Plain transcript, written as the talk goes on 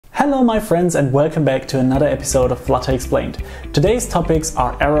Hello my friends and welcome back to another episode of Flutter Explained. Today's topics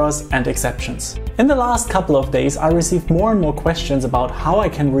are errors and exceptions. In the last couple of days I received more and more questions about how I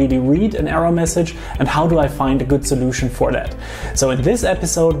can really read an error message and how do I find a good solution for that. So in this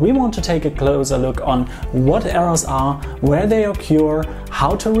episode we want to take a closer look on what errors are, where they occur,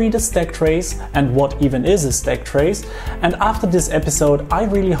 how to read a stack trace and what even is a stack trace. And after this episode I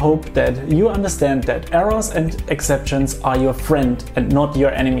really hope that you understand that errors and exceptions are your friend and not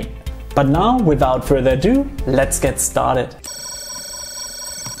your enemy. But now, without further ado, let's get started.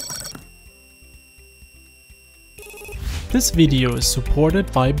 This video is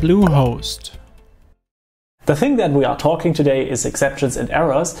supported by Bluehost. The thing that we are talking today is exceptions and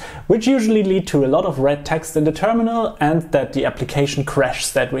errors, which usually lead to a lot of red text in the terminal and that the application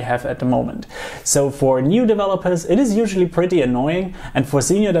crashes that we have at the moment. So for new developers it is usually pretty annoying, and for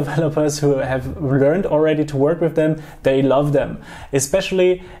senior developers who have learned already to work with them, they love them.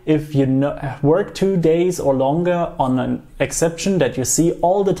 Especially if you work 2 days or longer on an exception that you see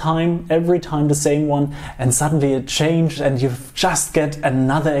all the time, every time the same one, and suddenly it changed and you just get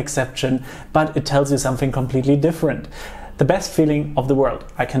another exception, but it tells you something completely different. The best feeling of the world,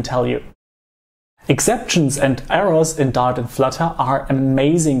 I can tell you. Exceptions and errors in Dart and Flutter are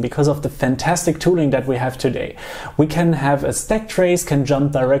amazing because of the fantastic tooling that we have today. We can have a stack trace, can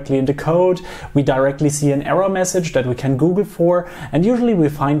jump directly into code, we directly see an error message that we can Google for, and usually we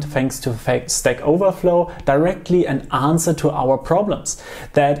find, thanks to Stack Overflow, directly an answer to our problems.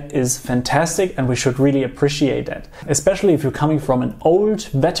 That is fantastic and we should really appreciate that. Especially if you're coming from an old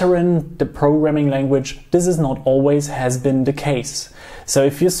veteran programming language, this is not always has been the case. So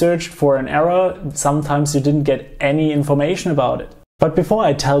if you searched for an error, sometimes you didn't get any information about it. But before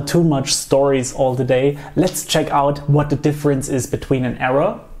I tell too much stories all the day, let's check out what the difference is between an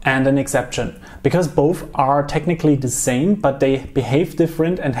error and an exception, because both are technically the same, but they behave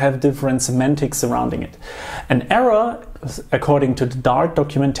different and have different semantics surrounding it. An error, according to the Dart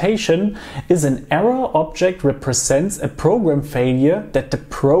documentation, is an error object represents a program failure that the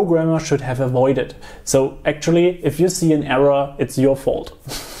programmer should have avoided. So actually, if you see an error, it's your fault.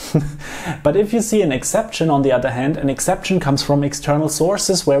 But if you see an exception, on the other hand, an exception comes from external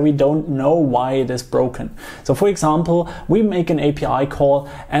sources where we don't know why it is broken. So for example, we make an API call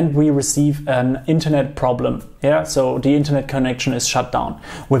and we receive an internet problem. So the internet connection is shut down.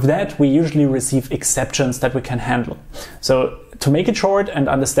 With that, we usually receive exceptions that we can handle. So to make it short and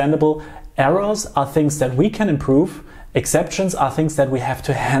understandable, errors are things that we can improve. Exceptions are things that we have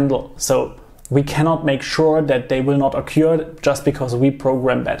to handle. So we cannot make sure that they will not occur just because we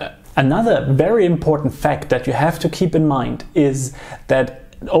program better. Another very important fact that you have to keep in mind is that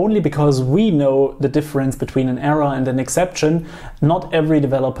only because we know the difference between an error and an exception, not every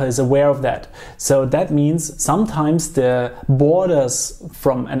developer is aware of that. So that means sometimes the borders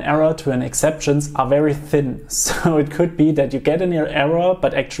from an error to an exception are very thin. So it could be that you get an error,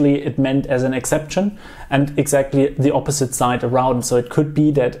 but actually it meant as an exception, and exactly the opposite side around. So it could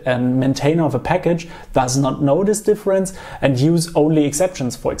be that a maintainer of a package does not know this difference and use only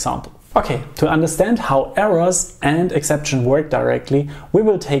exceptions, for example. Okay, to understand how errors and exception work directly, we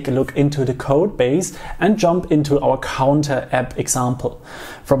will take a look into the code base and jump into our counter app example.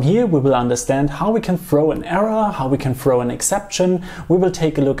 From here we will understand how we can throw an error, how we can throw an exception. We will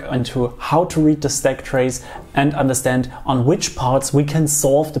take a look into how to read the stack trace and understand on which parts we can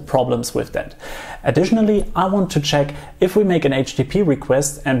solve the problems with that. Additionally, I want to check if we make an HTTP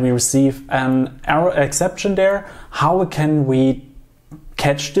request and we receive an error exception there, how can we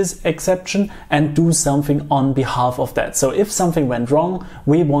catch this exception and do something on behalf of that. So if something went wrong,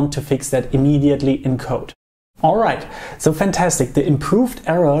 we want to fix that immediately in code. Alright, so fantastic. The improved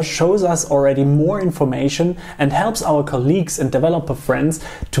error shows us already more information and helps our colleagues and developer friends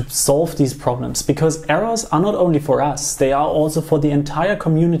to solve these problems, because errors are not only for us, they are also for the entire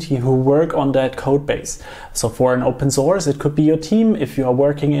community who work on that code base. So for an open source, it could be your team. If you are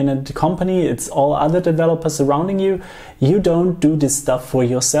working in a company, it's all other developers surrounding you. You don't do this stuff for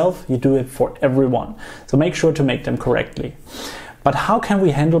yourself, you do it for everyone. So make sure to make them correctly. But how can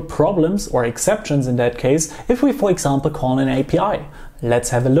we handle problems or exceptions in that case if we, for example, call an API? Let's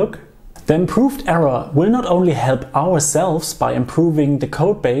have a look. The improved error will not only help ourselves by improving the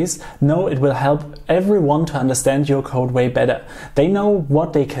code base, no, it will help everyone to understand your code way better. They know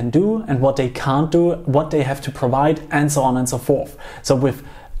what they can do and what they can't do, what they have to provide, and so on and so forth. So with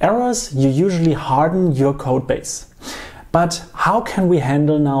errors, you usually harden your code base. But how can we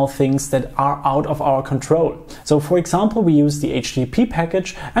handle now things that are out of our control? So for example, we use the HTTP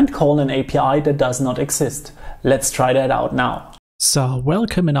package and call an API that does not exist. Let's try that out now. So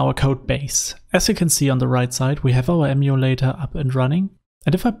welcome in our code base. As you can see on the right side, we have our emulator up and running.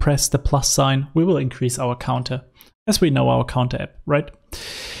 And if I press the plus sign, we will increase our counter, as we know our counter app, right?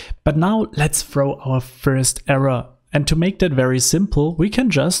 But now let's throw our first error. And to make that very simple, we can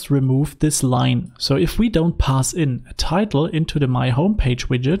just remove this line. So if we don't pass in a title into the My Homepage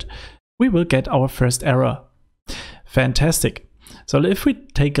widget, we will get our first error. Fantastic. So if we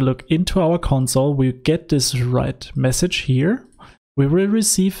take a look into our console, we get this red message here. We will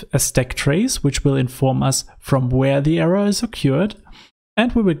receive a StackTrace, which will inform us from where the error is occurred.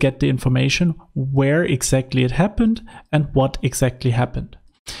 And we will get the information where exactly it happened and what exactly happened.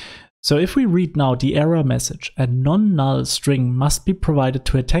 So if we read now the error message, a non-null string must be provided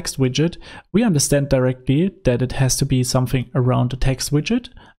to a text widget, we understand directly that it has to be something around the text widget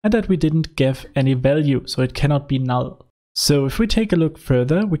and that we didn't give any value, so it cannot be null. So if we take a look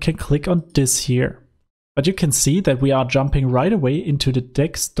further, we can click on this here. But you can see that we are jumping right away into the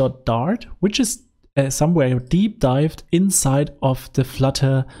text.dart, which is somewhere deep dived inside of the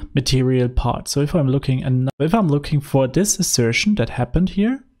Flutter material part. So if I'm looking for this assertion that happened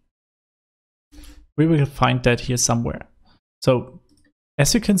here, we will find that here somewhere. So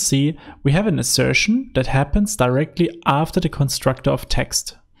as you can see, we have an assertion that happens directly after the constructor of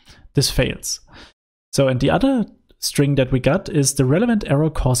text. This fails. So, and the other string that we got is the relevant error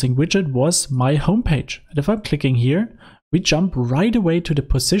causing widget was my homepage. And if I'm clicking here, we jump right away to the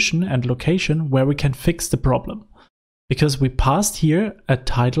position and location where we can fix the problem. Because we passed here a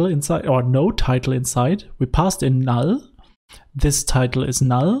title inside, or no title inside, we passed in null. This title is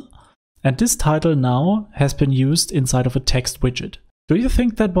null. And this title now has been used inside of a text widget. Do you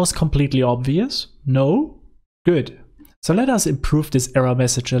think that was completely obvious? No? Good. So let us improve this error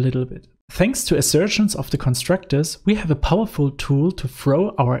message a little bit. Thanks to assertions of the constructors, we have a powerful tool to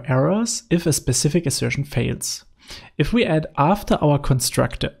throw our errors if a specific assertion fails. If we add after our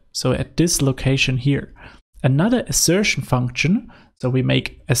constructor, so at this location here, another assertion function, so we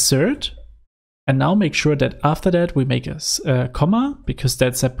make assert, and now make sure that after that we make a comma, because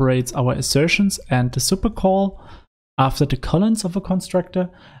that separates our assertions and the supercall after the colons of a constructor.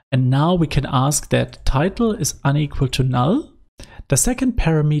 And now we can ask that title is unequal to null. The second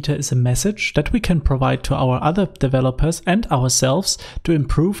parameter is a message that we can provide to our other developers and ourselves to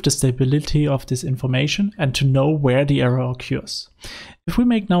improve the stability of this information and to know where the error occurs. If we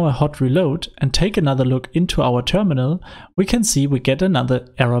make now a hot reload and take another look into our terminal, we can see we get another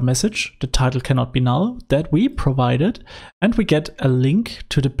error message, the title cannot be null, that we provided, and we get a link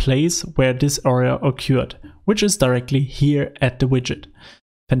to the place where this error occurred, which is directly here at the widget.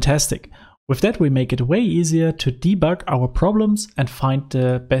 Fantastic. With that, we make it way easier to debug our problems and find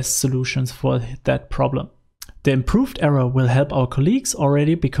the best solutions for that problem. The improved error will help our colleagues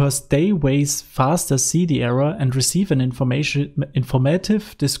already because they way faster see the error and receive an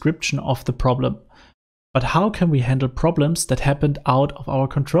informative description of the problem. But how can we handle problems that happened out of our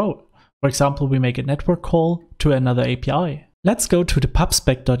control? For example, we make a network call to another API. Let's go to the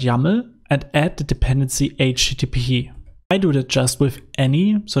pubspec.yaml and add the dependency HTTP. I do that just with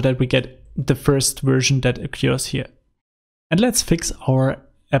any so that we get the first version that occurs here. And let's fix our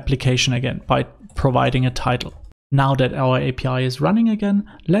application again by providing a title. Now that our API is running again,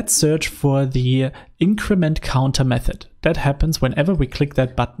 let's search for the increment counter method. That happens whenever we click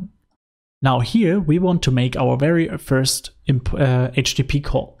that button. Now here we want to make our very first HTTP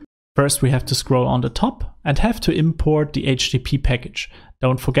call. First we have to scroll on the top and have to import the HTTP package.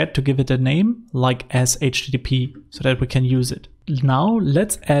 Don't forget to give it a name like as HTTP so that we can use it. Now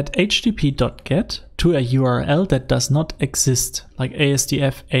let's add http.get to a URL that does not exist, like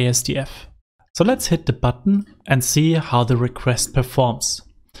ASDF. So let's hit the button and see how the request performs.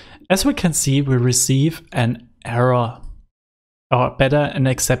 As we can see, we receive an error, or better, an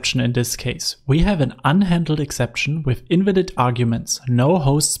exception in this case. We have an unhandled exception with invalid arguments, no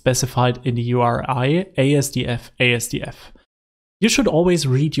host specified in the URI ASDF. You should always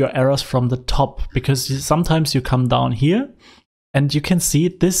read your errors from the top, because sometimes you come down here and you can see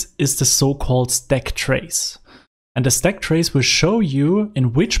this is the so-called StackTrace. And the StackTrace will show you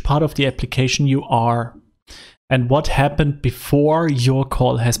in which part of the application you are and what happened before your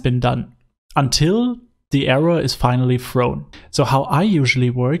call has been done until the error is finally thrown. So how I usually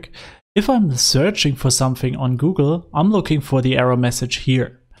work, if I'm searching for something on Google, I'm looking for the error message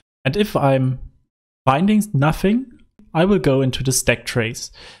here. And if I'm finding nothing, I will go into the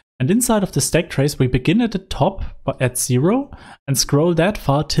StackTrace. And inside of the StackTrace, we begin at the top at 0 and scroll that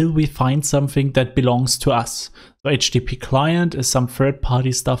far till we find something that belongs to us. So HTTP client is some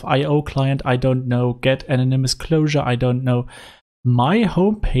third-party stuff. IO client, I don't know. Get anonymous closure, I don't know. My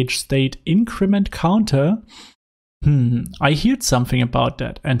homepage state increment counter I heard something about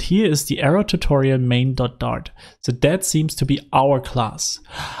that, and here is the error tutorial main.dart. So that seems to be our class.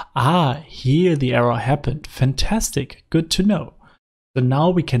 Here the error happened. Fantastic, good to know. So now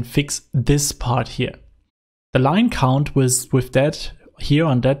we can fix this part here. The line count with that here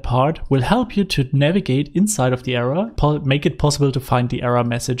on that part will help you to navigate inside of the error, make it possible to find the error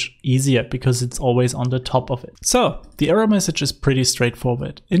message easier because it's always on the top of it. So the error message is pretty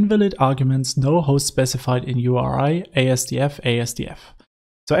straightforward. Invalid arguments, no host specified in URI, ASDF.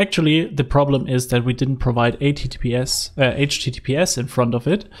 So actually the problem is that we didn't provide HTTPS in front of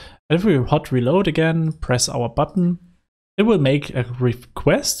it. If we hot reload again, press our button, it will make a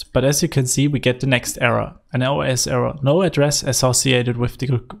request, but as you can see, we get the next error, an OS error, no address associated with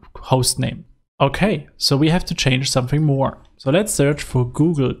the host name. Okay, so we have to change something more. So let's search for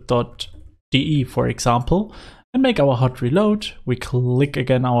google.de, for example, and make our hot reload. We click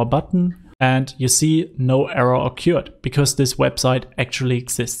again our button, and you see no error occurred because this website actually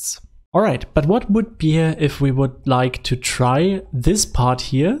exists. All right, but what would be if we would like to try this part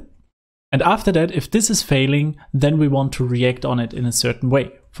here? And after that, if this is failing, then we want to react on it in a certain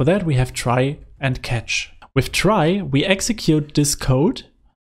way. For that, we have try and catch. With try, we execute this code,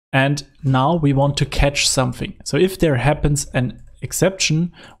 and now we want to catch something. So if there happens an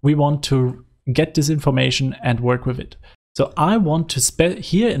exception, we want to get this information and work with it. So I want to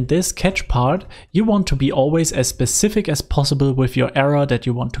here in this catch part, you want to be always as specific as possible with your error that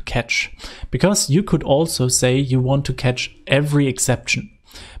you want to catch. Because you could also say you want to catch every exception.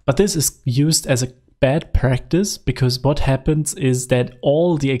 But this is used as a bad practice because what happens is that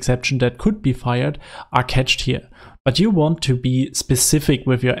all the exceptions that could be fired are catched here. But you want to be specific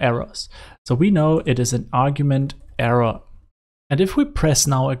with your errors. So we know it is an argument error. And if we press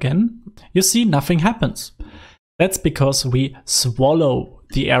now again, you see nothing happens. That's because we swallow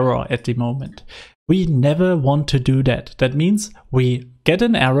the error at the moment. We never want to do that. That means we get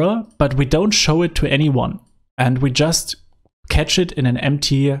an error, but we don't show it to anyone. And we just catch it in an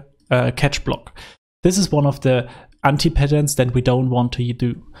empty catch block. This is one of the anti-patterns that we don't want to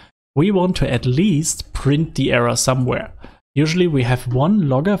do. We want to at least print the error somewhere. Usually we have one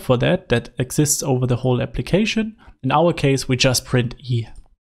logger for that exists over the whole application. In our case, we just print E.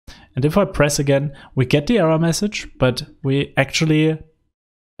 And if I press again, we get the error message, but we actually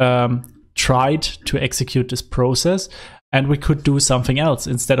tried to execute this process. And we could do something else.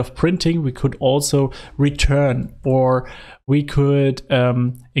 Instead of printing, we could also return, or we could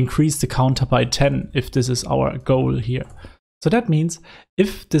increase the counter by 10 if this is our goal here. So that means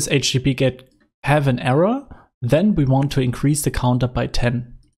if this HTTP GET have an error, then we want to increase the counter by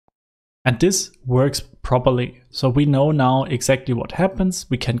 10. And this works properly. So we know now exactly what happens,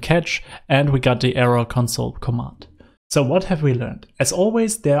 we can catch, and we got the error console command. So what have we learned? As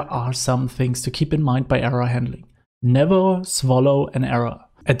always, there are some things to keep in mind by error handling. Never swallow an error.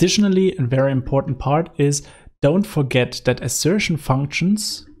 Additionally, a very important part is don't forget that assertion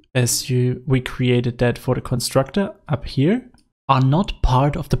functions, as we created that for the constructor up here, are not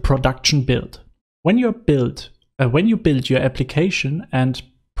part of the production build. When you build your application and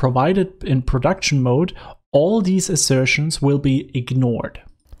provide it in production mode, all these assertions will be ignored.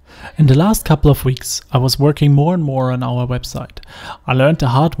 In the last couple of weeks, I was working more and more on our website. I learned the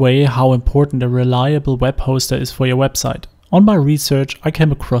hard way how important a reliable web hoster is for your website. On my research, I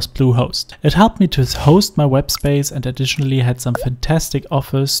came across Bluehost. It helped me to host my web space and additionally had some fantastic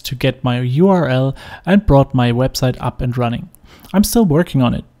offers to get my URL and brought my website up and running. I'm still working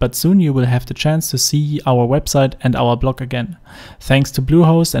on it, but soon you will have the chance to see our website and our blog again. Thanks to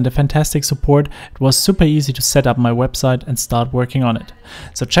Bluehost and the fantastic support, it was super easy to set up my website and start working on it.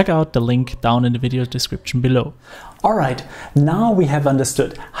 So check out the link down in the video description below. Alright, now we have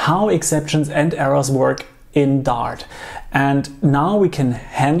understood how exceptions and errors work in Dart. And now we can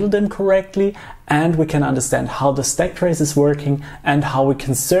handle them correctly, and we can understand how the StackTrace is working and how we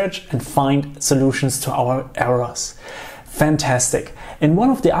can search and find solutions to our errors. Fantastic. In one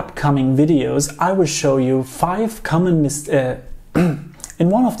of the upcoming videos, I will show you 5 common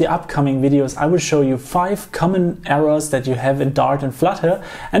errors that you have in Dart and Flutter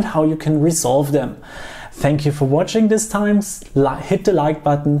and how you can resolve them. Thank you for watching this time. Hit the like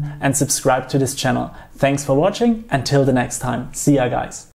button and subscribe to this channel. Thanks for watching. Until the next time. See ya, guys.